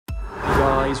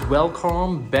guys,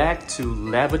 welcome back to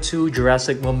Level 2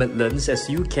 Jurassic World Midlands. As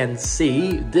you can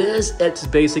see, this is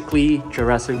basically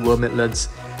Jurassic World Midlands.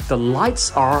 The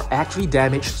lights are actually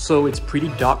damaged, so it's pretty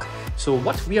dark. So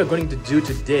what we are going to do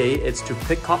today is to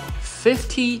pick up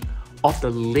 50 of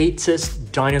the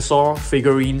latest dinosaur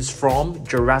figurines from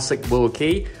Jurassic World,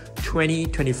 okay?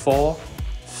 2024,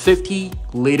 50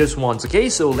 latest ones, okay?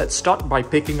 So let's start by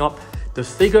picking up the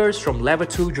figures from Level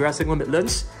 2 Jurassic World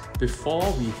Midlands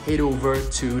before we head over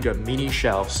to the mini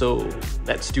shelf. So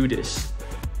let's do this.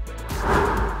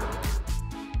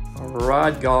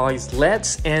 Alright guys,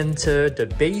 let's enter the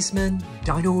basement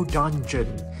dino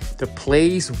dungeon, the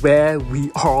place where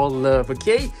we all love,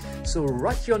 okay? So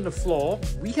right here on the floor,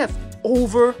 we have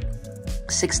over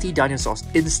 60 dinosaurs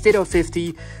instead of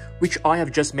 50, which I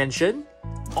have just mentioned.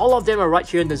 All of them are right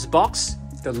here in this box,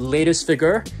 the latest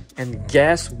figure. And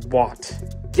guess what?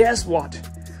 Guess what?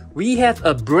 We have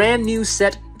a brand new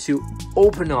set to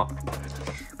open up,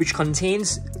 which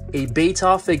contains a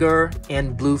beta figure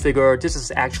and blue figure. This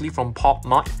is actually from Pop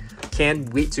Mart.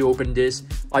 Can't wait to open this.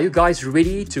 Are you guys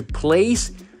ready to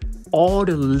place all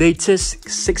the latest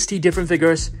 60 different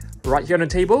figures right here on the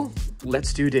table?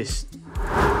 Let's do this.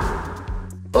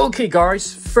 Okay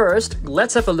guys, first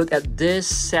let's have a look at this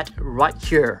set right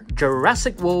here.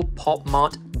 Jurassic World Pop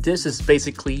Mart. This is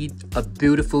basically a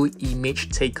beautiful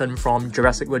image taken from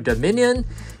Jurassic World Dominion,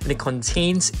 and it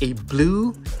contains a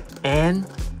blue and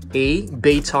a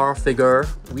beta figure.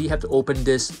 We have to open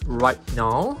this right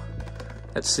now.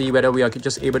 Let's see whether we are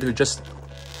just able to just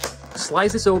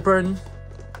slice this open.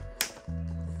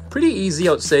 Pretty easy,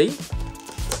 I would say.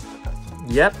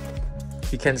 Yep,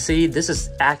 you can see this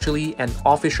is actually an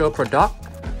official product.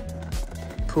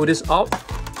 Pull this out.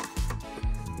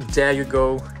 There you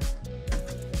go.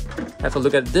 Have a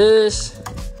look at this.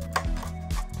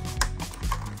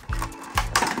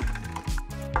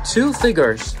 Two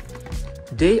figures.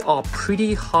 They are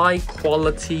pretty high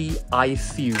quality, I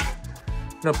feel.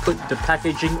 I'm gonna put the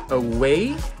packaging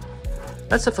away.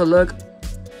 Let's have a look.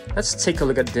 Let's take a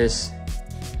look at this.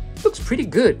 Looks pretty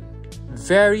good.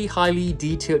 Very highly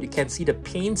detailed. You can see the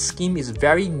paint scheme is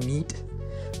very neat.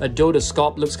 Although the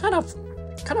sculpt looks kind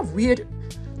of weird.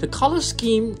 The color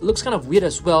scheme looks kind of weird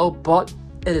as well, but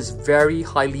it is very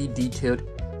highly detailed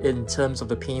in terms of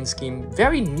the paint scheme.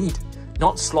 Very neat,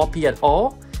 not sloppy at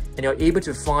all. And you're able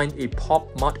to find a Pop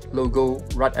Mart logo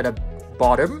right at the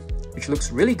bottom, which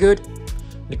looks really good.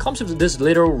 And it comes with this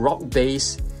little rock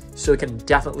base, so it can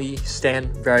definitely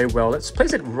stand very well. Let's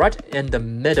place it right in the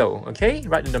middle, okay?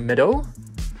 Right in the middle.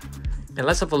 And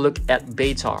let's have a look at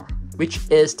Beta, which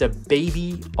is the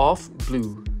baby of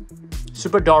Blue.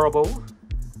 Super adorable.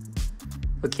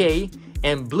 Okay,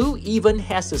 and Blue even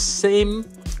has the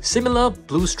similar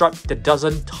blue stripe that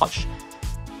doesn't touch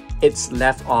its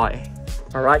left eye.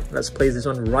 Alright, let's place this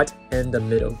one right in the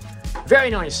middle. Very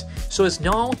nice. So it's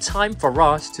now time for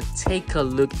us to take a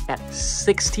look at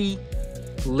 60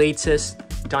 latest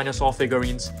dinosaur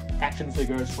figurines, action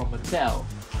figures from Mattel.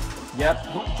 Yep,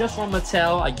 not just from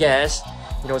Mattel, I guess.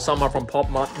 You know, some are from Pop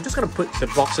Mart. I'm just gonna put the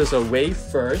boxes away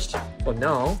first for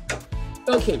now.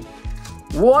 Okay,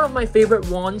 one of my favorite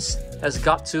ones has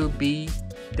got to be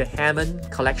the Hammond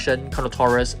collection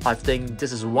Carnotaurus. I think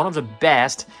this is one of the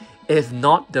best, if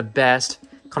not the best,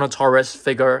 Carnotaurus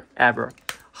figure ever.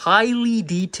 Highly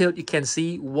detailed. You can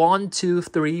see 1, 2,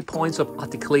 3 points of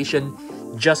articulation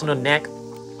just on the neck.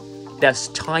 There's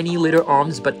tiny little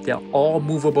arms, but they're all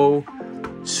movable.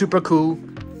 Super cool.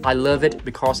 I love it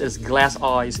because it's glass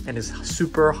eyes and it's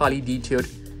super highly detailed.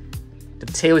 The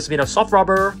tail is made of soft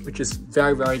rubber, which is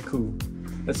very, very cool.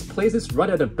 Let's place this right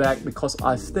at the back because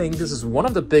I think this is one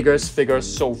of the biggest figures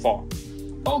so far.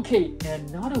 Okay,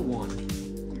 another one.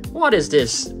 What is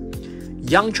this?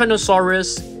 Young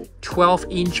Tyrannosaurus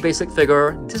 12-inch basic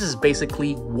figure. This is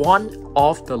basically one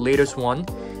of the latest one.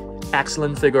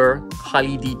 Excellent figure,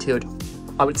 highly detailed.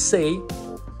 I would say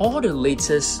all the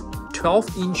latest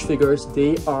 12-inch figures,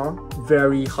 they are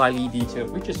very highly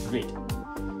detailed, which is great.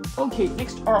 Okay,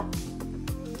 next up,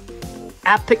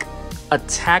 Epic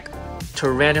Attack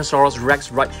Tyrannosaurus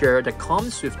Rex right here that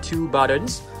comes with 2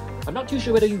 buttons. I'm not too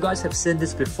sure whether you guys have seen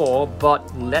this before,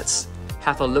 but let's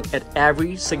have a look at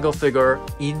every single figure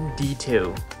in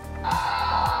detail.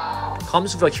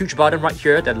 Comes with a huge button right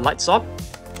here that lights up.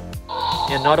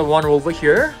 Another one over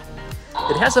here.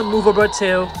 It has a movable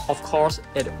tail. Of course,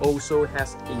 it also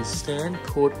has a scan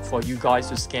code for you guys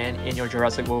to scan in your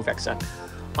Jurassic World Vexen.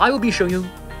 I will be showing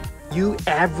you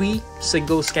every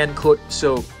single scan code.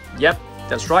 So, yep,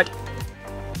 that's right.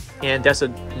 And there's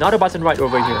another button right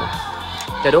over here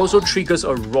that also triggers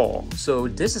a roar. So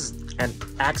this is an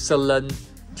excellent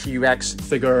T-Rex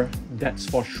figure, that's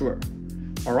for sure.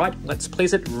 Alright, let's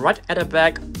place it right at the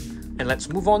back and let's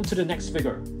move on to the next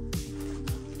figure.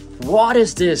 What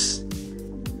is this?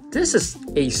 This is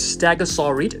a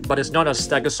Stegosaurid, but it's not a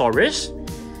Stegosaurus.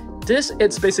 This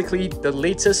is basically the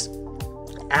latest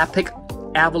epic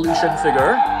evolution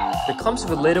figure. It comes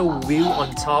with a little wheel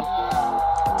on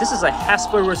top. This is a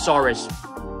Hesperosaurus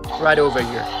right over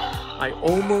here. I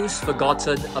almost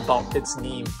forgotten about its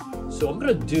name. So I'm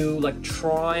gonna do like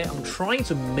I'm trying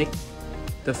to make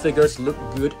the figures look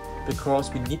good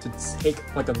because we need to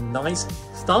take like a nice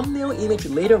thumbnail image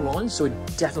later on, so we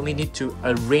definitely need to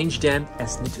arrange them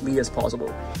as neatly as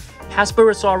possible.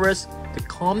 Hesperosaurus, it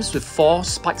comes with 4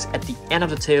 spikes at the end of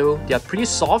the tail. They are pretty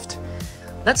soft.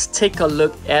 Let's take a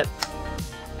look at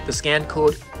the scan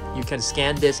code. You can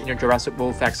scan this in your Jurassic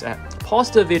World Facts app.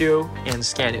 Pause the video and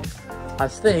scan it. I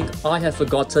think I have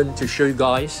forgotten to show you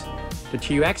guys the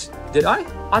T-Rex. Did I?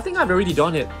 I think I've already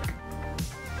done it.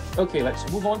 Okay, let's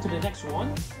move on to the next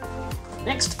one.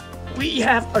 Next, we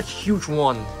have a huge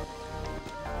one.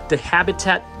 The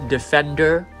Habitat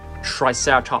Defender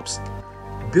Triceratops.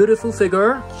 Beautiful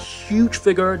figure, huge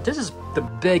figure. This is the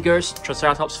biggest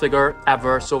Triceratops figure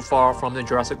ever so far from the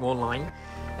Jurassic World line.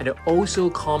 And it also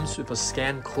comes with a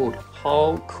scan code.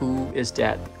 How cool is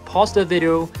that? Pause the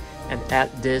video and add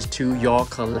this to your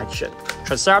collection.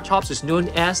 Triceratops is known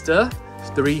as the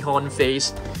 3-horn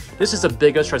face. This is the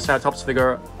biggest Triceratops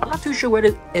figure. I'm not too sure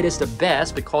whether it is the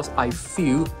best because I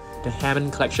feel the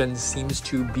Hammond collection seems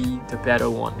to be the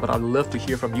better one, but I'd love to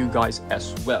hear from you guys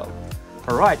as well.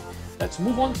 Alright, let's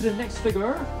move on to the next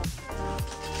figure.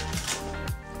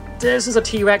 This is a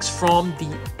T-Rex from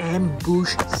the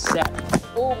Ambush set.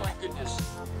 Oh my goodness,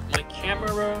 my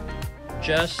camera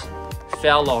just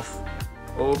fell off.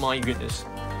 Oh my goodness.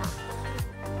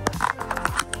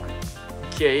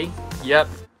 Okay, yep.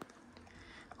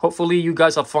 Hopefully you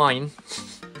guys are fine.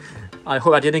 I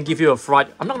hope I didn't give you a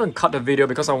fright. I'm not going to cut the video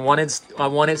because I want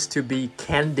it to be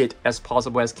candid as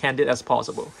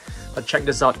possible, But check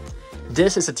this out.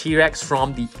 This is a T-Rex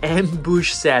from the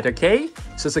Ambush set, okay?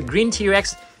 So it's a green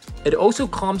T-Rex. It also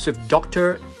comes with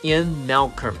Dr. Ian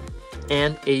Malcolm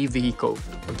and a vehicle,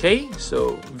 okay?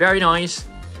 So very nice.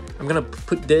 I'm going to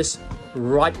put this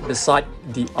right beside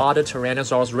the other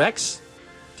Tyrannosaurus Rex.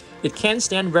 It can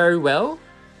stand very well,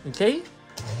 okay?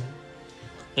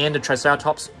 And the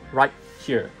Triceratops right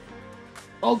here.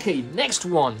 Okay, next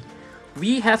one.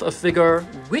 We have a figure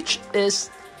which is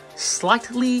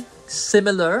slightly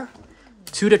similar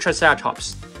to the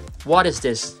Triceratops. What is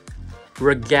this?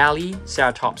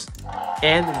 Regaliceratops.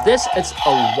 And this is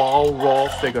a Walraw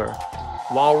figure.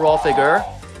 Walraw figure.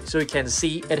 So you can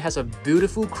see it has a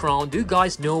beautiful crown. Do you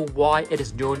guys know why it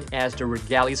is known as the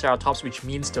Regaliceratops, which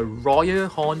means the royal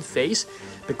horn face?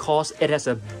 Because it has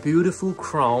a beautiful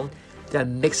crown that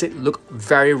makes it look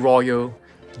very royal,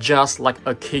 just like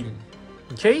a king.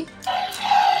 Okay?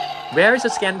 Where is the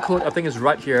scan code? I think it's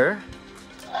right here.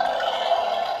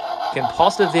 You can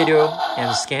pause the video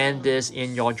and scan this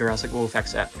in your Jurassic World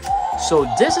Facts app. So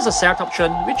this is a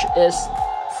Ceratopsian, which is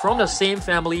from the same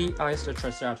family as the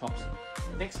Triceratops.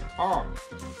 Next arm,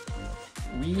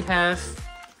 we have,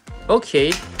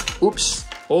 okay, oops,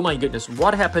 oh my goodness,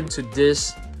 what happened to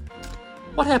this?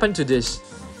 What happened to this?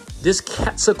 This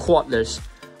Quetzalcoatlus,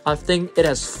 I think it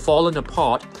has fallen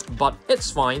apart, but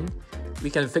it's fine. We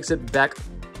can fix it back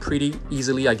pretty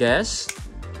easily, I guess.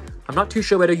 I'm not too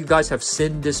sure whether you guys have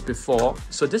seen this before.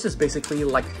 So this is basically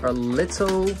like a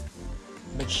little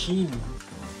machine.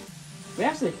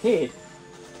 Where's the head?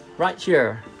 Right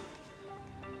here.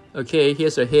 Okay,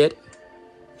 here's the head.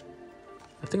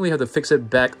 I think we have to fix it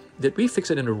back. Did we fix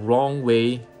it in the wrong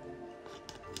way?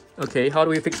 Okay, how do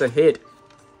we fix the head?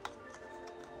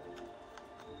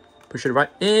 Push it right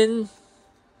in.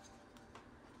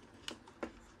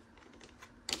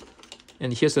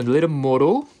 And here's a little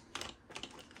model.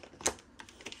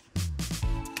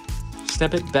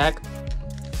 Snap it back.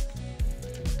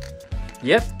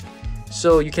 Yep.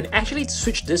 So you can actually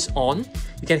switch this on.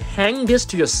 You can hang this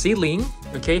to your ceiling.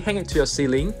 Okay, hang it to your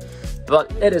ceiling.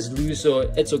 But it is loose, so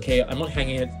it's okay. I'm not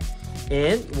hanging it.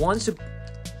 And once you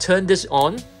turn this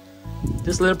on,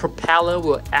 this little propeller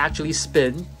will actually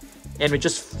spin and will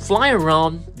just fly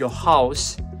around your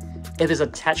house if it's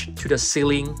attached to the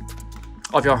ceiling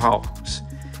of your house.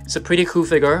 It's a pretty cool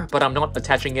figure, but I'm not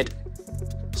attaching it.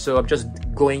 So I'm just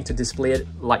going to display it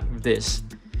like this.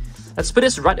 Let's put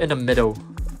this right in the middle.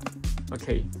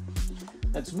 Okay,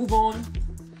 let's move on.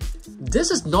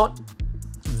 This is not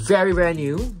very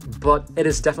new, but it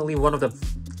is definitely one of the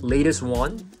latest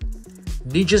one.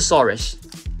 Neosaurus.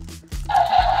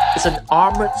 It's an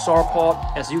armored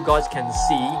sauropod, as you guys can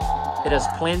see. It has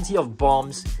plenty of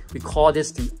bombs, We call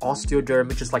this the osteoderm,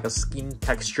 which is like a skin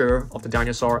texture of the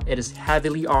dinosaur. It is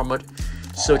heavily armored,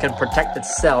 so it can protect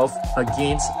itself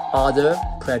against other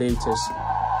predators.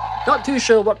 Not too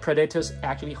sure what predators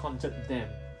actually hunted them.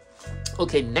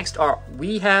 Okay, next up,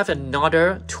 we have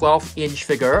another 12-inch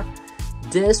figure.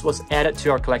 This was added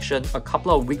to our collection a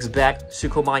couple of weeks back.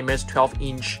 Suchomimus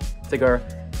 12-inch figure.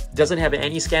 Doesn't have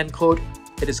any scan code.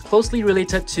 It is closely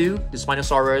related to the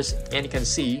Spinosaurus, and you can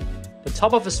see the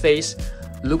top of his face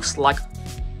looks like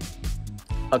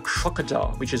a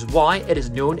crocodile, which is why it is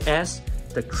known as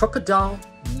the crocodile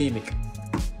mimic.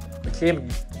 Okay, I'm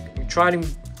trying to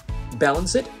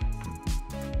balance it,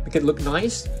 make it look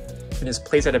nice, and it's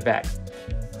placed at the back.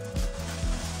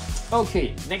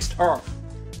 Okay, next up,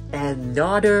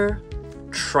 another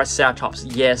Triceratops.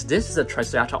 Yes, this is a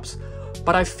Triceratops,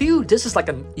 but I feel this is like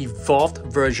an evolved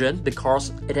version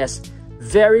because it has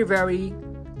very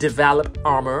developed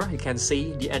armor. You can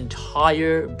see the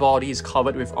entire body is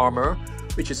covered with armor,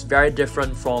 which is very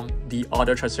different from the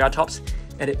other Triceratops,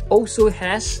 and it also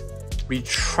has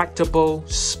retractable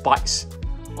spikes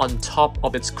on top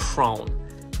of its crown.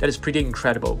 That is pretty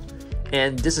incredible.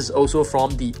 And this is also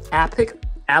from the Epic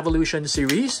Evolution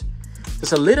series.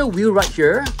 There's a little wheel right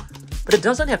here, but it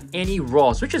doesn't have any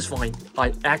rods, which is fine.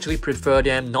 I actually prefer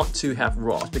them not to have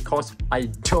rods because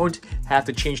I don't have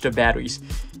to change the batteries.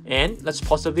 And let's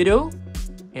pause the video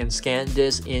and scan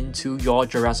this into your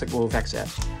Jurassic World Facts app.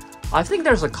 I think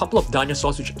there's a couple of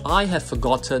dinosaurs which I have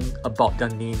forgotten about their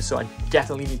names, so I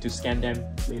definitely need to scan them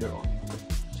later on.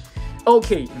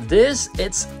 Okay, this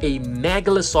is a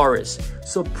Megalosaurus.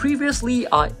 So previously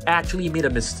I actually made a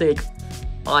mistake.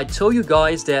 I told you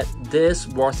guys that this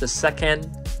was the second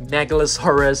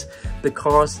Megalosaurus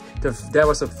because that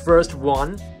was the first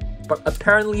one, but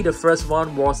apparently the first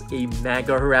one was a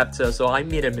Megaraptor, so I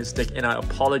made a mistake and I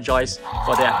apologize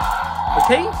for that.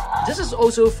 Okay, this is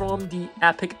also from the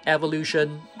Epic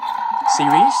Evolution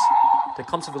series. That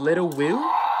comes with a little wheel.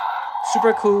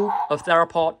 Super cool, a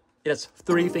theropod. It has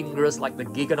 3 fingers like the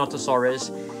Giganotosaurus,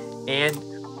 and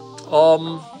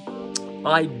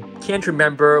I can't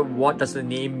remember what does the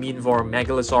name mean for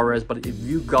Megalosaurus, but if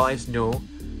you guys know,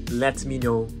 let me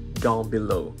know down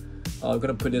below. I'm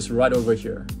gonna put this right over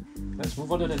here. Let's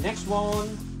move on to the next one.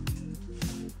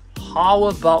 How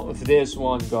about this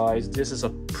one, guys? This is a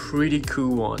pretty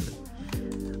cool one.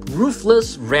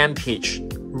 Ruthless Rampage.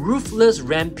 Ruthless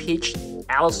Rampage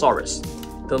Allosaurus.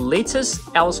 The latest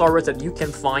Allosaurus that you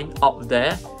can find out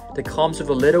there that comes with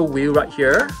a little wheel right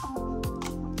here.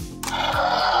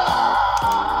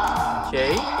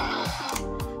 Okay.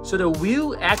 So the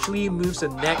wheel actually moves the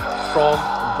neck from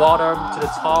bottom to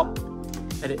the top,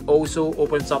 and it also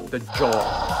opens up the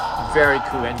jaw. Very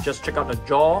cool. And just check out the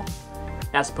jaw.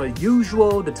 As per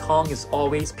usual, the tongue is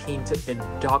always painted in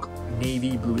dark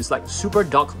navy blue. It's like super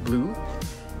dark blue.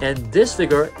 And this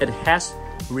figure, it has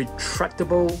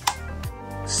retractable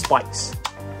spikes.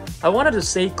 I wanted to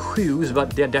say quills,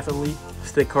 but they're definitely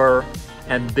thicker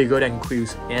and bigger than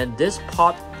quills. And this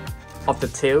part of the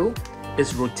tail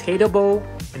is rotatable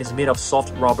and is made of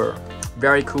soft rubber.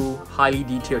 Very cool, highly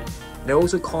detailed. And it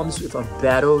also comes with a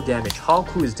battle damage. How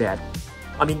cool is that?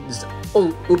 I mean,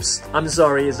 oh, oops, I'm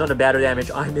sorry, it's not a battle damage.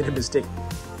 I made a mistake.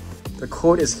 The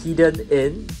code is hidden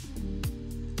in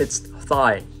its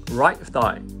thigh, right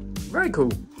thigh. Very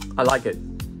cool. I like it.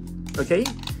 Okay,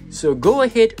 so go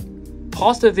ahead,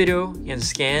 pause the video and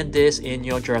scan this in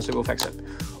your Jurassic World Facts app.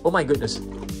 Oh my goodness,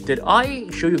 did I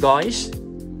show you guys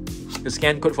the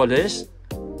scan code for this?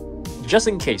 Just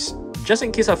in case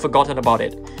I've forgotten about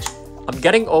it. I'm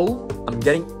getting old, I'm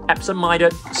getting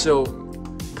absent-minded, so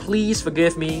please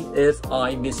forgive me if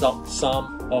I miss out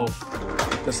some of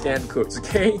the scan codes,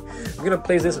 okay? I'm gonna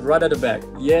place this right at the back.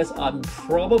 Yes, I'm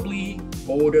probably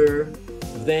older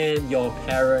than your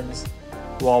parents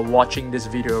who are watching this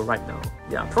video right now.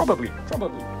 Yeah, probably.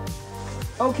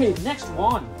 Okay, next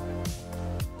one.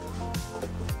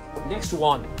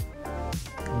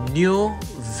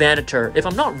 Neovenator. If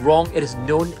I'm not wrong, it is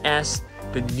known as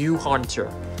the New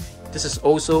Hunter. This is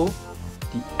also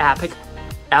the Epic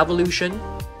Evolution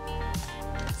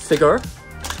figure.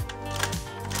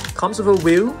 Comes with a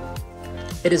wheel.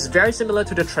 It is very similar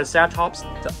to the Triceratops,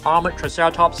 the armored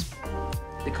Triceratops,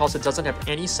 because it doesn't have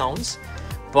any sounds,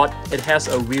 but it has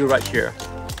a wheel right here.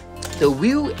 The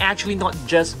wheel actually not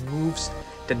just moves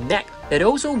the neck, it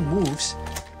also moves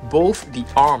both the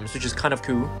arms, which is kind of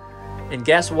cool. And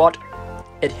guess what?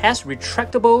 It has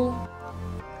retractable.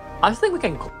 I think we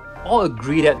can all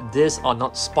agree that these are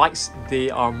not spikes, they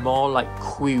are more like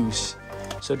quills.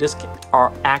 So these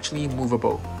are actually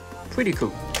movable. Pretty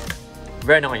cool.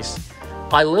 Very nice.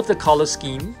 I love the color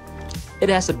scheme. It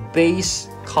has a base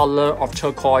color of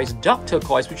turquoise, dark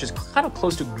turquoise, which is kind of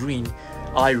close to green.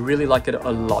 I really like it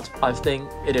a lot. I think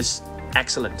it is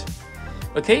excellent.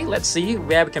 Okay, let's see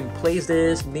where we can place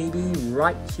this. Maybe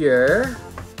right here.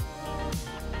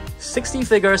 60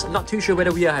 figures. I'm not too sure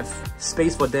whether we have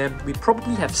space for them. We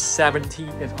probably have 70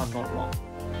 if I'm not wrong.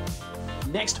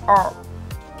 Next are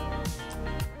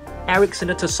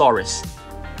Ekrixinatosaurus.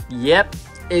 Yep,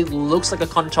 it looks like a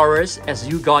Carnotaurus. As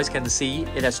you guys can see,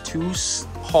 it has two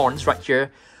horns right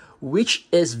here, which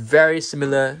is very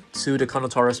similar to the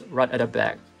Carnotaurus right at the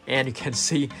back. And you can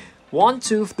see 1,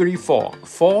 2, 3, 4.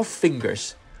 4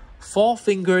 fingers. 4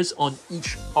 fingers on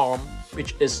each arm,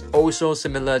 which is also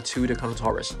similar to the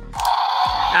Carnotaurus.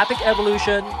 Epic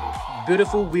evolution.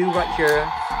 Beautiful wheel right here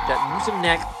that moves the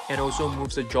neck and also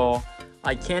moves the jaw.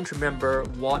 I can't remember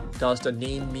what does the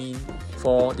name mean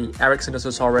for the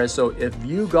Ekrixinatosaurus. So if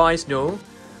you guys know,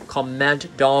 comment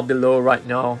down below right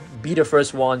now. Be the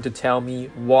first one to tell me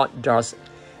what does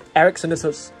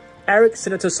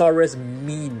Ekrixinatosaurus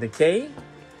mean, okay?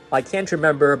 I can't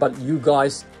remember, but you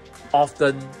guys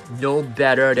often know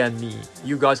better than me.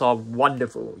 You guys are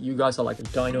wonderful. You guys are like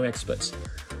dino experts.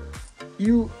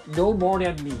 You know more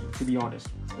than me, to be honest.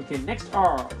 Okay, next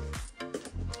are...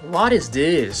 What is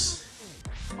this?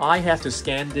 I have to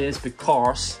scan this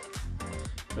because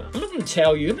I'm not going to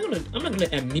tell you. I'm not going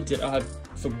to admit that I've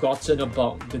forgotten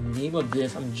about the name of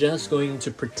this. I'm just going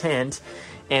to pretend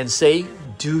and say,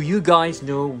 do you guys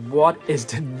know what is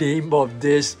the name of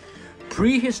this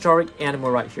prehistoric animal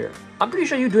right here? I'm pretty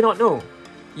sure you do not know.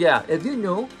 Yeah, if you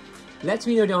know, let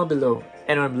me know down below,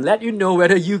 and I'll let you know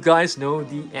whether you guys know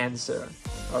the answer.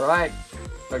 All right.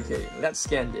 Okay, let's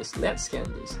scan this. Let's scan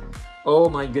this. Oh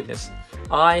my goodness.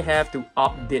 I have to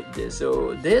update this.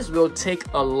 So this will take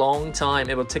a long time.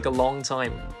 It will take a long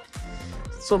time.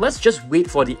 So let's just wait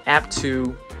for the app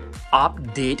to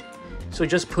update. So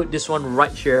just put this one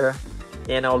right here.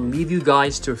 And I'll leave you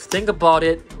guys to think about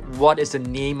it. What is the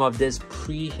name of this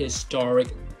prehistoric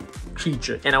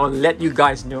creature? And I will let you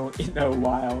guys know in a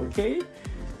while, okay?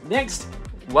 Next,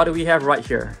 what do we have right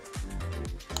here?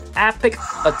 Epic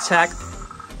Attack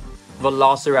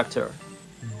Velociraptor.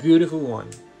 Beautiful one.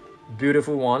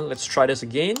 Beautiful one. Let's try this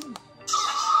again.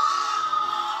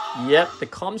 Yep,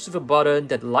 it comes with a button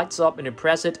that lights up and you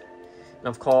press it. And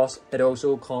of course, it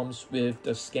also comes with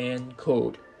the scan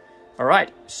code.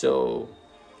 Alright, so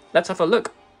let's have a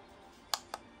look.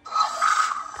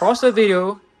 Pause the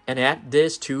video and add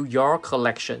this to your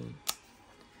collection.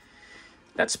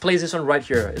 Let's place this one right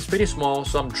here. It's pretty small,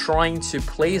 so I'm trying to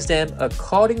place them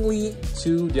accordingly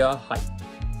to their height.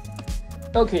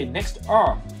 Okay, next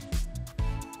are...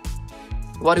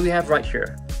 What do we have right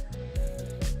here?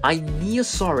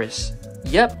 Dinosaurs.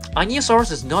 Yep,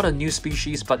 Dinosaurs is not a new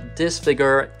species, but this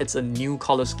figure, it's a new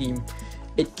color scheme.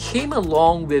 It came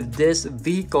along with this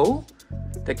vehicle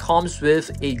that comes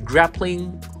with a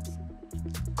grappling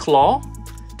claw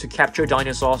to capture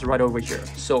dinosaurs right over here.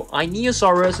 So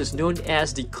Dinosaurus is known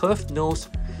as the curved nose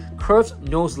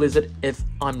lizard, if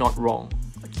I'm not wrong.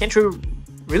 I can't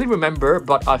really remember,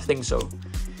 but I think so.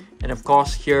 And of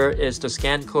course, here is the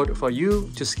scan code for you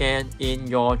to scan in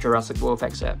your Jurassic World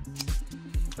Facts app.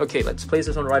 Okay, let's place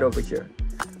this one right over here.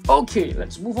 Okay,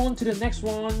 let's move on to the next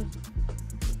one.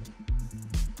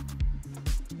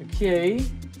 Okay.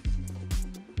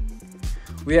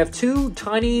 We have two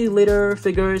tiny little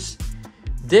figures.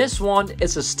 This one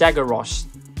is a Stegosaurus.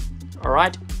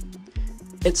 Alright.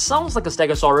 It sounds like a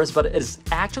Stegosaurus, but it is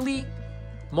actually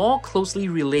more closely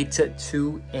related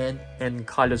to an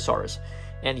Ankylosaurus.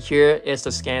 And here is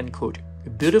the scan code. A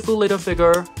beautiful little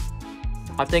figure.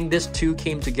 I think these two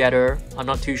came together. I'm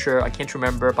not too sure. I can't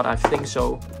remember, but I think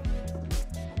so.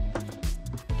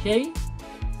 Okay.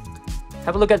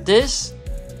 Have a look at this.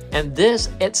 And this,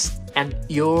 it's an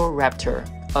Eoraptor.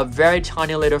 A very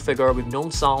tiny little figure with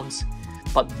no sounds,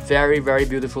 but very, very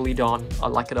beautifully done. I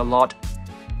like it a lot.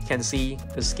 You can see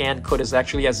the scan code is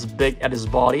actually as big as his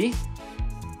body.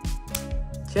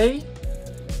 Okay.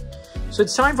 So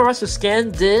it's time for us to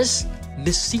scan this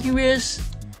mysterious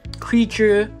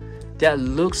creature that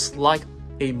looks like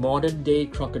a modern day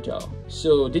crocodile.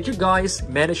 So did you guys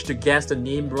manage to guess the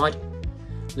name right?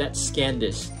 Let's scan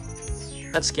this.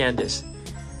 Let's scan this.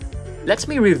 Let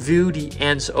me review the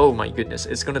answer. Oh my goodness,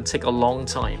 it's gonna take a long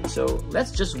time. So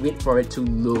let's just wait for it to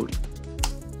load.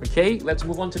 Okay, let's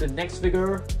move on to the next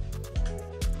figure.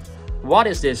 What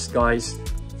is this, guys?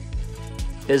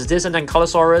 Is this an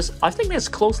Ankylosaurus? I think it's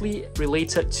closely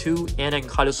related to an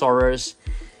Ankylosaurus.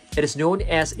 It is known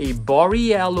as a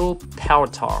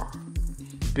Borealopautar.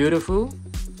 Beautiful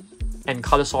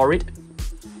Ankylosaurid.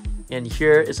 And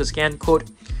here is the scan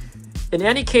code. In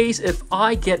any case, if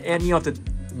I get any of the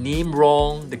name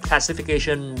wrong, the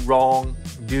classification wrong,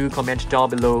 do comment down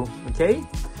below, okay?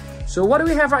 So what do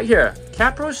we have right here?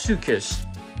 Kaprosuchus.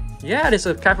 Yeah, there's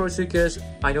a Kaprosuchus.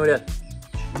 I know that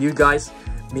you guys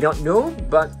may not know,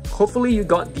 but hopefully you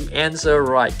got the answer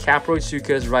right.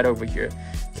 Kaprosuchus right over here.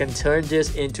 You can turn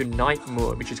this into night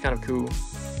mode, which is kind of cool.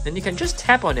 And you can just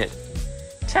tap on it.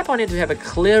 Tap on it to have a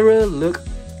clearer look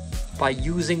by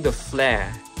using the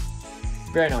flare.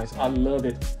 Very nice, I love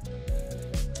it.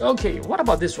 Okay, what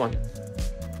about this one?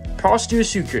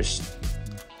 Kaprosuchus.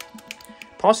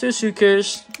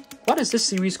 Kaprosuchus. What is this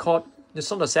series called? This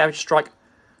is on the Savage Strike.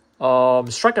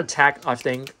 Strike Attack, I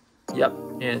think. Yep,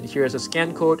 and here's a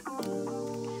scan code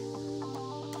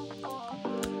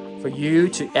for you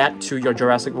to add to your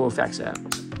Jurassic World Facts app.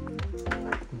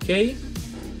 Okay,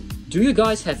 do you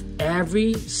guys have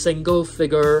every single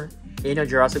figure in your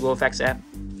Jurassic World Facts app?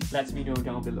 Let me know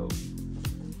down below.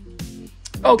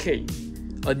 Okay,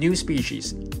 a new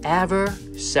species,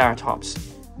 Avaceratops.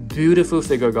 Beautiful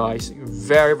figure, guys.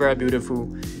 Very, very beautiful.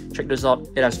 Check this out.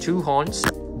 It has 2 horns,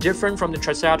 different from the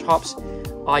Triceratops.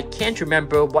 I can't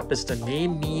remember what does the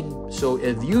name mean, so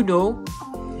if you know,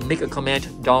 make a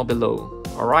comment down below.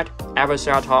 Alright,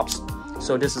 Avaceratops.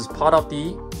 So this is part of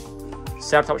the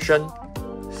Ceratopsian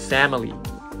family.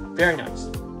 Very nice.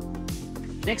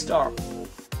 Next up,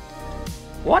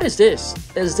 what is this?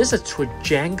 Is this a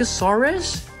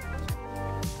Triceratops?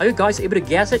 Are you guys able to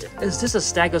guess it? Is this a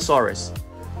Stegosaurus?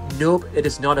 Nope, it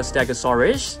is not a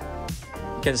Stegosaurus.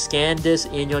 You can scan this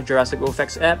in your Jurassic World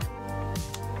Facts app.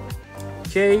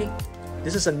 Okay,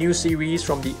 this is a new series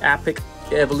from the Epic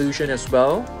Evolution as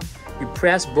well. You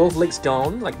press both legs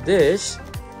down like this,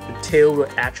 the tail will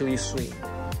actually swing.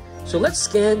 So let's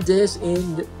scan this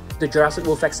in the Jurassic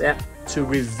World Facts app to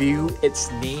review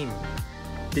its name.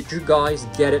 Did you guys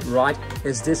get it right?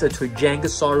 Is this a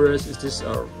Triceratops? Is this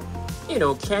a,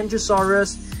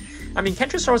 Carnotaurus? I mean,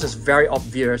 Carnotaurus is very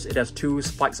obvious. It has 2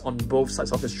 spikes on both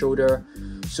sides of the shoulder.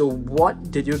 So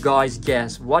what did you guys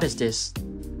guess? What is this?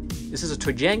 This is a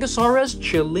Triceratops,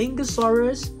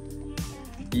 Chilingosaurus.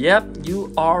 Yep,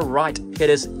 you are right. It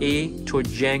is a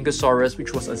Triceratops,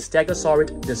 which was a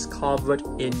stegosaurid discovered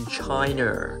in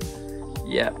China.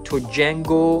 Yeah,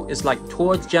 Triceratops is like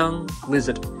Tuojiang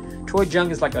lizard. Tuojiang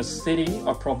is like a city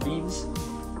or province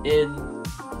in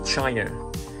China.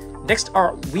 Next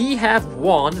up, we have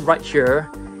one right here,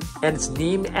 and its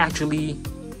name actually,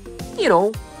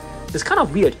 it's kind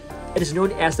of weird. It is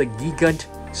known as the Gigant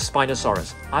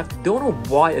Spinosaurus. I don't know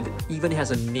why it even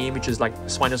has a name which is like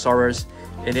Spinosaurus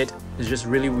in it. It's just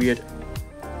really weird.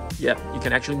 Yep, you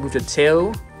can actually move the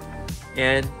tail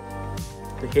and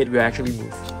the head will actually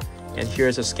move. And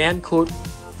here's a scan code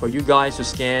for you guys to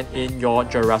scan in your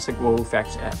Jurassic World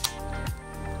Facts app.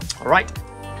 Alright,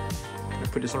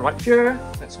 put this one right here.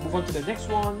 Let's move on to the next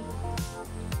one.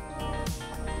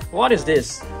 What is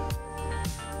this?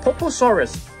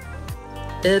 Kaprosuchus.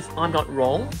 If I'm not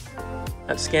wrong,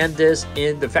 let's scan this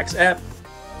in the Facts app.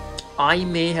 I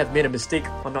may have made a mistake.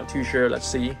 I'm not too sure. Let's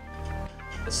see.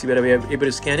 Let's see whether we are able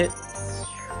to scan it.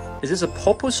 Is this a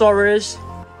Kaprosuchus?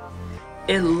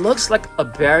 It looks like a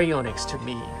Baryonyx to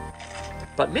me.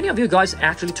 But many of you guys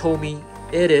actually told me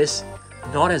it is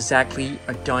not exactly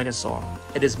a dinosaur.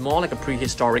 It is more like a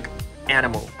prehistoric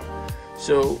animal.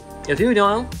 So if you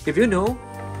know,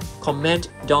 comment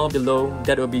down below.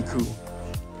 That will be cool.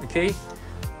 Okay,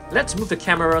 let's move the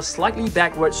camera slightly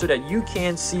backwards so that you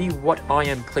can see what I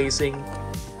am placing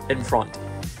in front.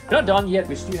 Not done yet,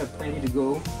 we still have plenty to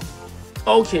go.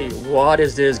 Okay, what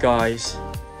is this, guys?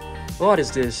 What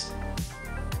is this?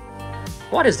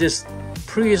 What is this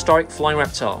prehistoric flying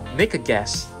reptile? Make a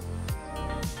guess.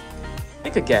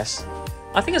 Make a guess.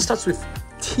 I think it starts with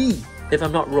T, if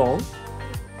I'm not wrong.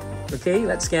 Okay,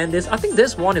 let's scan this. I think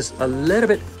this one is a little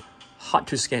bit hard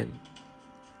to scan.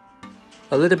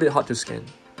 A little bit hard to scan.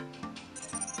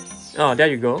 Oh, there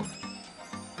you go.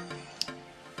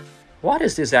 What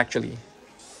is this actually?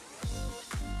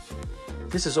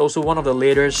 This is also one of the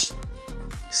latest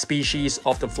species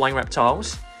of the flying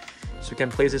reptiles. So you can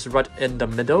place this right in the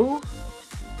middle.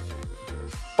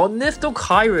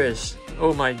 Ornithocheirus.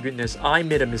 Oh my goodness, I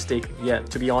made a mistake. Yeah,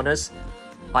 to be honest,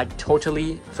 I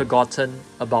totally forgotten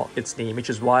about its name, which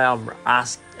is why I'm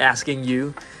asking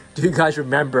you, do you guys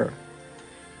remember?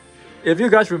 If you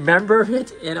guys remember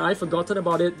it and I forgotten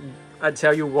about it, I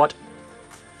tell you what,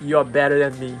 you are better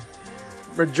than me.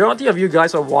 Majority of you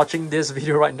guys are watching this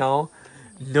video right now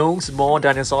knows more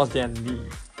dinosaurs than me.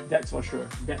 That's for sure.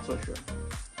 That's for sure.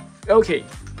 Okay,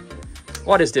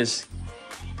 what is this?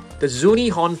 The Zuni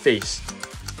horn face.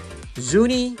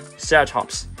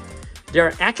 Zuniceratops. There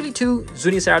are actually 2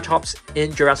 Zuniceratops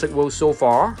in Jurassic World so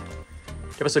far.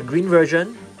 There was a green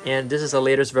version And this is the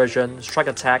latest version, Strike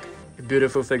Attack, a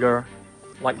beautiful figure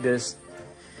like this.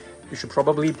 You should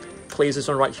probably place this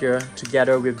one right here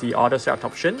together with the other set of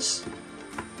options.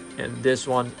 And this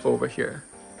one over here.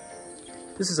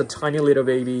 This is a tiny little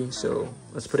baby, so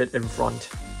let's put it in front.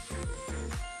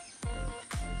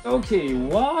 Okay,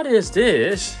 what is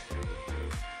this?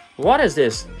 What is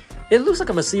this? It looks like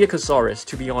a Suchomimus,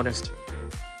 to be honest.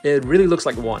 It really looks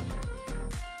like one.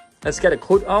 Let's get a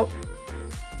code out.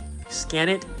 Scan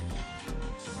it.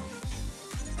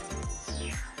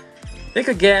 Make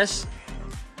a guess.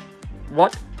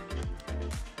 What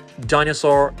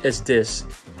dinosaur is this?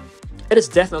 It is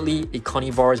definitely a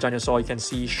carnivorous dinosaur. You can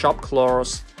see sharp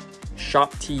claws,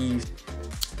 sharp teeth,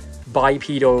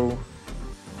 bipedal,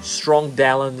 strong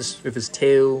talons with his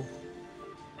tail,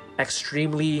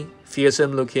 extremely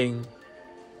fearsome looking.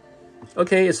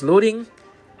 Okay, it's loading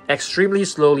extremely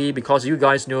slowly because you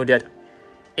guys know that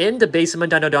in the basement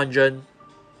dino dungeon,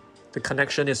 the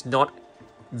connection is not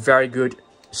very good,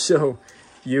 so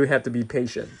you have to be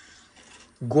patient.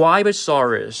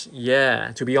 Guibosaurus.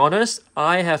 Yeah, to be honest,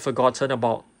 I have forgotten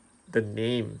about the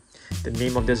name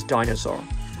of this dinosaur.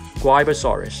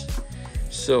 Guibosaurus.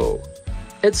 So,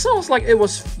 it sounds like it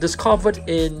was discovered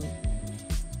in,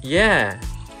 yeah,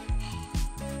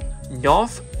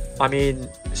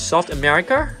 South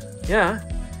America? Yeah,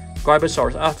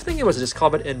 Guibosaurus. I think it was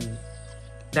discovered in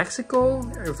Mexico,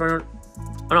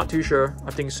 I'm not too sure.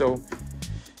 I think so.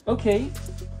 Okay,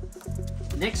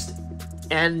 next.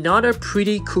 Another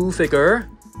pretty cool figure,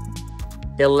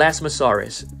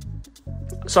 Elasmosaurus.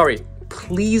 Sorry,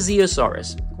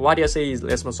 Plesiosaurus. Why did I say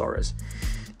Elasmosaurus?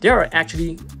 There are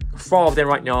actually 4 of them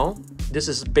right now. This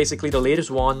is basically the latest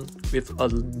one with a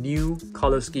new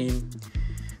color scheme.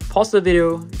 Pause the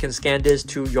video, you can scan this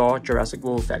to your Jurassic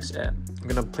World Facts app. I'm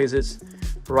gonna place it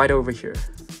right over here.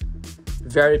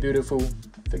 Very beautiful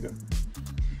figure.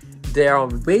 There are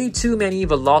way too many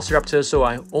Velociraptors, so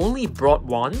I only brought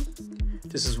one.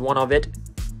 This is one of it.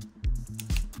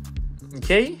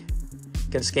 Okay,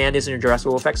 you can scan this in your Jurassic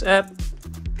World Facts app.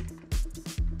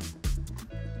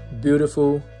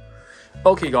 Beautiful.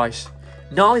 Okay guys,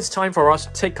 now it's time for us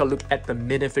to take a look at the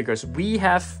minifigures. We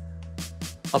have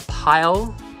a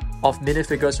pile of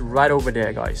minifigures right over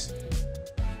there, guys.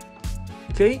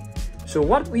 Okay, so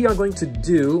what we are going to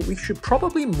do, we should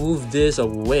probably move this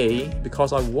away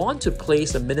because I want to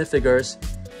place the minifigures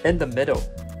in the middle.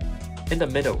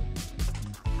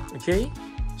 Okay,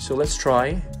 so let's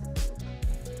try.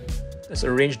 Let's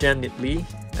arrange them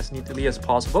as neatly as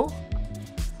possible.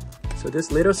 So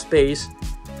this little space,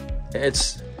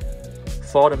 it's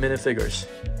for the minifigures.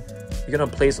 You're gonna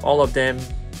place all of them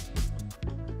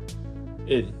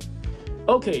in.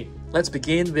 Okay, let's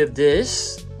begin with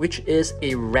this, which is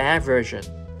a rare version.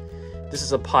 This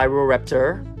is a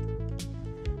Pyroraptor,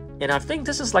 and I think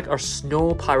this is like a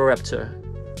snow Pyroraptor,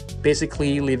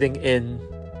 basically living in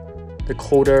the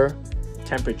colder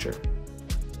temperature.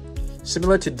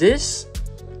 Similar to this,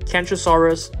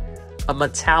 Carnotaurus, a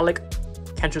metallic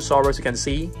Carnotaurus. You can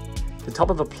see the top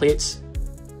of the plates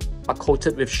are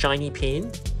coated with shiny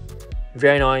paint.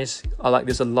 Very nice. I like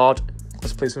this a lot.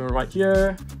 Let's place them right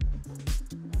here.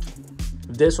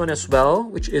 This one as well,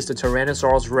 which is the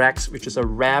Tyrannosaurus Rex, which is a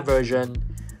rare version,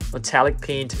 metallic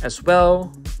paint as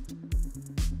well.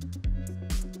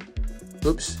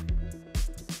 Oops.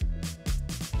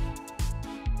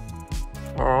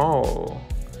 Oh,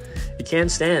 it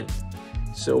can't stand.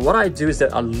 So what I do is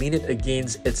that I lean it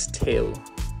against its tail.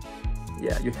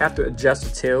 Yeah, you have to adjust the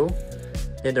tail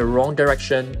in the wrong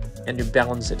direction and you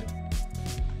balance it.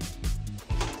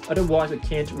 Otherwise, it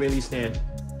can't really stand.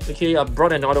 Okay, I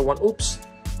brought another one. Oops,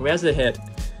 where's the head?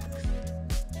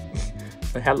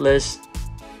 A headless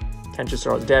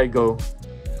Carnotaurus. There you go.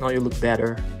 Now you look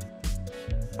better.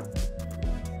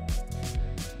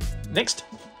 Next,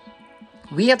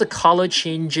 we have the color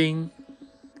changing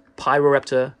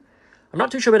Pyroraptor. I'm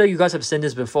not too sure whether you guys have seen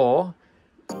this before.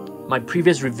 My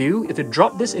previous review, if you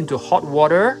drop this into hot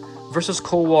water versus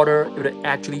cold water, it would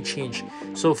actually change.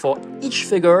 So for each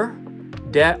figure,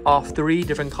 there are 3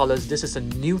 different colors. This is a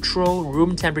neutral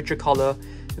room temperature color.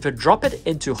 If you drop it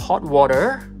into hot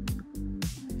water,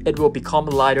 it will become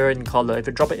lighter in color. If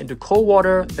you drop it into cold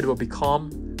water, it will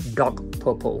become dark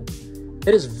purple.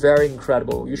 It is very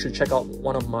incredible. You should check out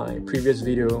one of my previous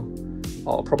video.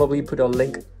 I'll probably put a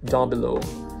link down below.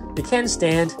 They can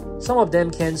stand. Some of them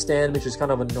can stand, which is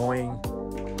kind of annoying.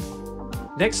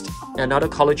 Next, another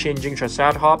color changing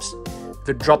Triceratops. If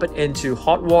you drop it into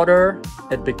hot water,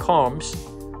 it becomes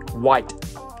white.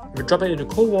 If you drop it into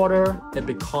cold water, it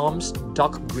becomes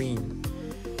dark green.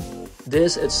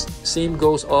 This is same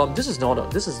goes. This is not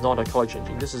a color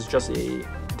changing. This is just a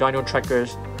Dino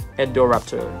Trackers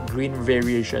Endoraptor, green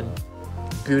variation.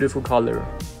 Beautiful color.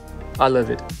 I love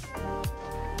it.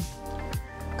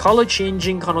 Color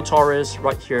changing Carnotaurus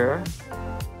right here.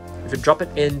 If you drop it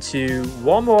into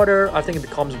warm water, I think it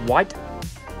becomes white.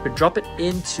 If you drop it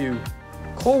into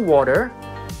cold water,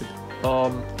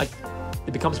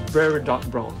 it becomes very dark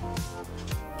brown.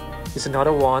 Here's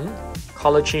another one.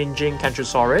 Color changing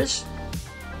Kaprosuchus.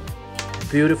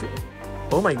 Beautiful.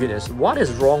 Oh my goodness, what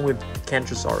is wrong with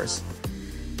Kaprosuchus?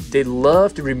 They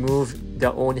love to remove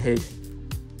their own head.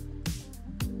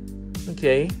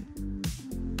 Okay.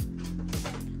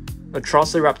 A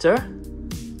Triceratops.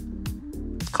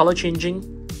 Color changing.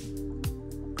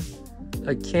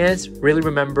 I can't really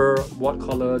remember what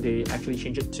color they actually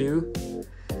changed it to.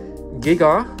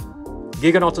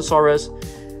 Giganotosaurus.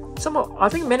 I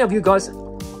think many of you guys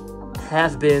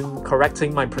have been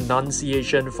correcting my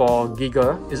pronunciation for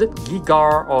Giga. Is it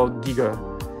Gigar or Giga?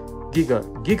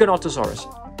 Giganotosaurus.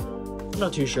 I'm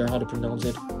not too sure how to pronounce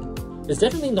it. It's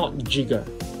definitely not Giga.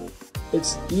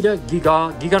 It's either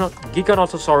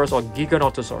Giganotosaurus or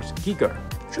Giganotosaurus. Giga.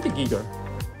 Should be Giga.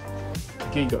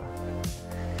 Giga.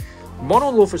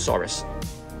 Monolophosaurus.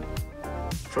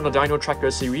 From the Dino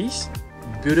Tracker series.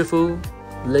 Beautiful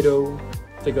little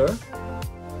figure.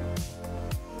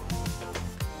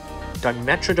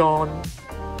 Dimetrodon.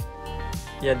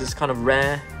 Yeah, this is kind of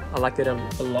rare. I like it a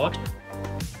lot.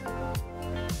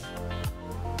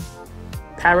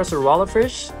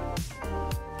 Parasaurolophus.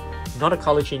 Not a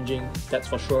color changing, that's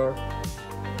for sure.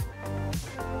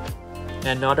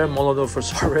 Another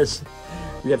Monolophosaurus.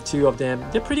 We have two of them.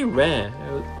 They're pretty rare.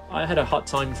 I had a hard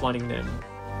time finding them.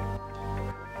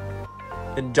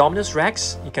 Indominus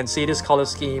Rex, you can see this color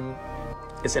scheme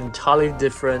is entirely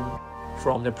different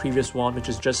from the previous one, which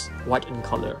is just white in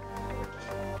color.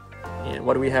 And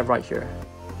what do we have right here?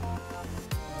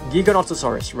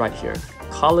 Giganotosaurus right here.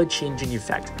 Color changing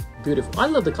effect. Beautiful. I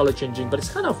love the color changing, but it's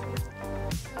kind of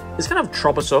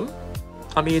troublesome.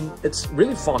 I mean, it's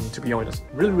really fun, to be honest.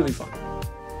 Really fun.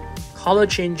 Color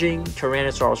changing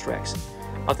Tyrannosaurus Rex.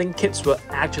 I think kids will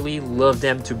actually love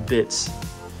them to bits.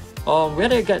 Where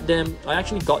did I get them? I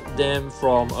actually got them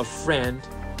from a friend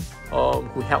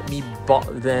who helped me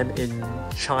bought them in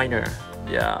China.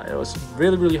 Yeah, it was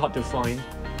really hard to find.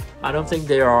 I don't think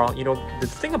they are, you know, the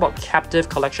thing about captive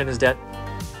collection is that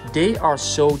they are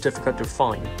so difficult to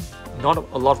find. Not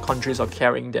a lot of countries are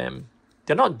carrying them.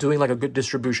 They're not doing like a good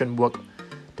distribution work,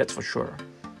 that's for sure.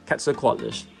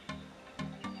 Quetzalcoatlus.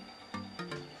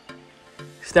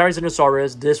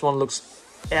 Therezinosaurus, this one looks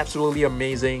absolutely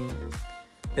amazing.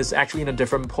 It's actually in a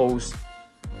different pose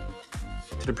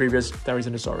to the previous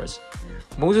Therezinosaurus.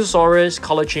 Mosasaurus,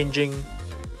 color changing,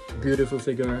 beautiful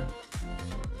figure.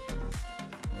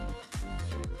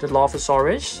 The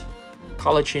Dilophosaurus,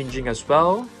 color changing as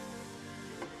well.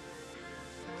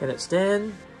 Can it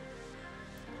stand?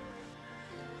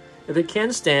 If it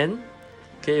can stand,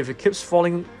 okay, if it keeps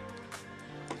falling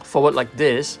forward like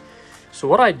this, so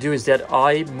what I do is that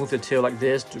I move the tail like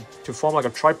this to form like a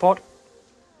tripod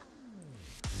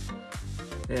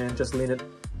and just lean it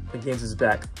against its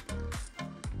back.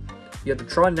 You have to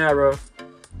try and narrow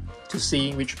to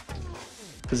see which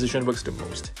position works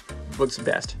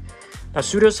best. Now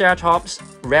Pseudoceratops,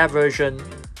 rare version,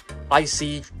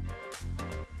 IC.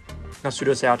 Now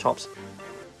Pseudoceratops.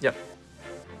 Yep.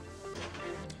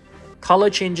 Color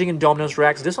changing Indominus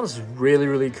Rex. This one's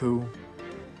really cool.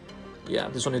 Yeah,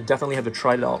 this one you definitely have to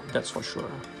try it out, that's for sure.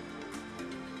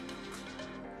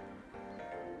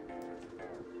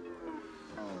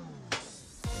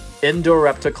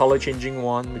 Indoraptor color changing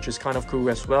one, which is kind of cool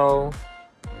as well.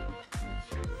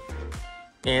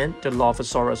 And the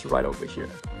Dilophosaurus right over here.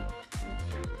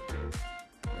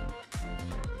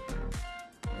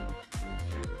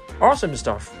 Awesome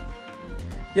stuff.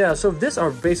 Yeah, so these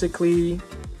are basically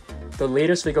the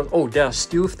latest figures. Oh, there are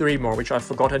still 3 more, which I've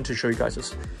forgotten to show you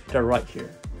guys. They're right here.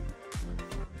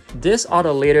 These are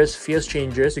the latest fierce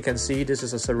changes. You can see this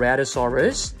is a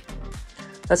Ceratosaurus.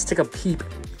 Let's take a peep.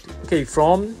 Okay,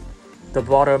 from the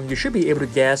bottom, you should be able to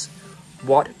guess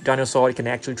what dinosaur it can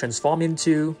actually transform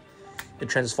into. It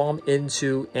transformed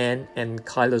into an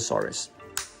Ankylosaurus.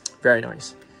 Very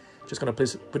nice. Just gonna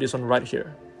put this one right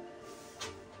here.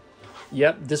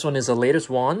 Yep, this one is the latest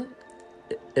one.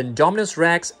 Indominus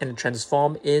Rex and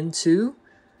transform into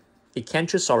a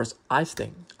Kaprosuchus. I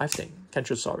think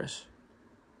Kaprosuchus.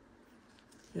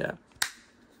 Yeah.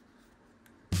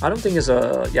 I don't think it's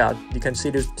a, yeah, you can see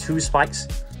there's 2 spikes.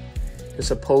 It's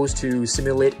supposed to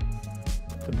simulate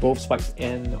the both spikes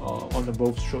and on the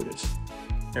both shoulders.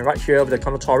 And right here with the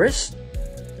Carnotaurus,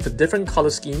 it's a different color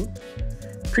scheme.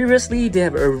 Previously, they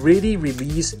have already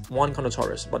released one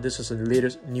Carnotaurus, but this is the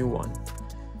latest new one.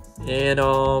 and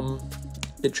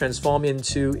it transformed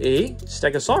into a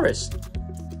Stegosaurus.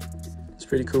 It's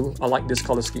pretty cool. I like this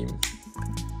color scheme.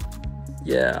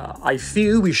 Yeah, I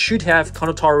feel we should have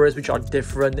Carnotaurus which are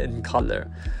different in color,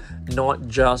 not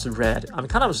just red. I'm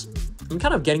kind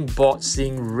of getting bored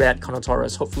seeing red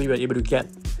Carnotaurus. Hopefully we're able to get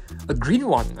a green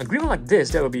one like this.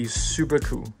 That would be super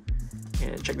cool.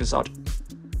 And check this out,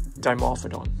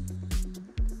 Dimorphodon.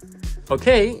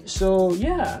 Okay, so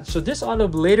yeah, so these are the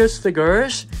latest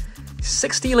figures.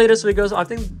 60 latest figures. I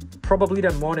think probably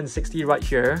there are more than 60 right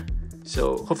here.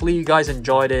 So hopefully you guys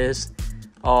enjoy this.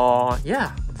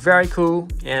 Yeah, very cool.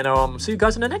 And see you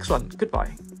guys in the next one.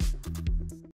 Goodbye.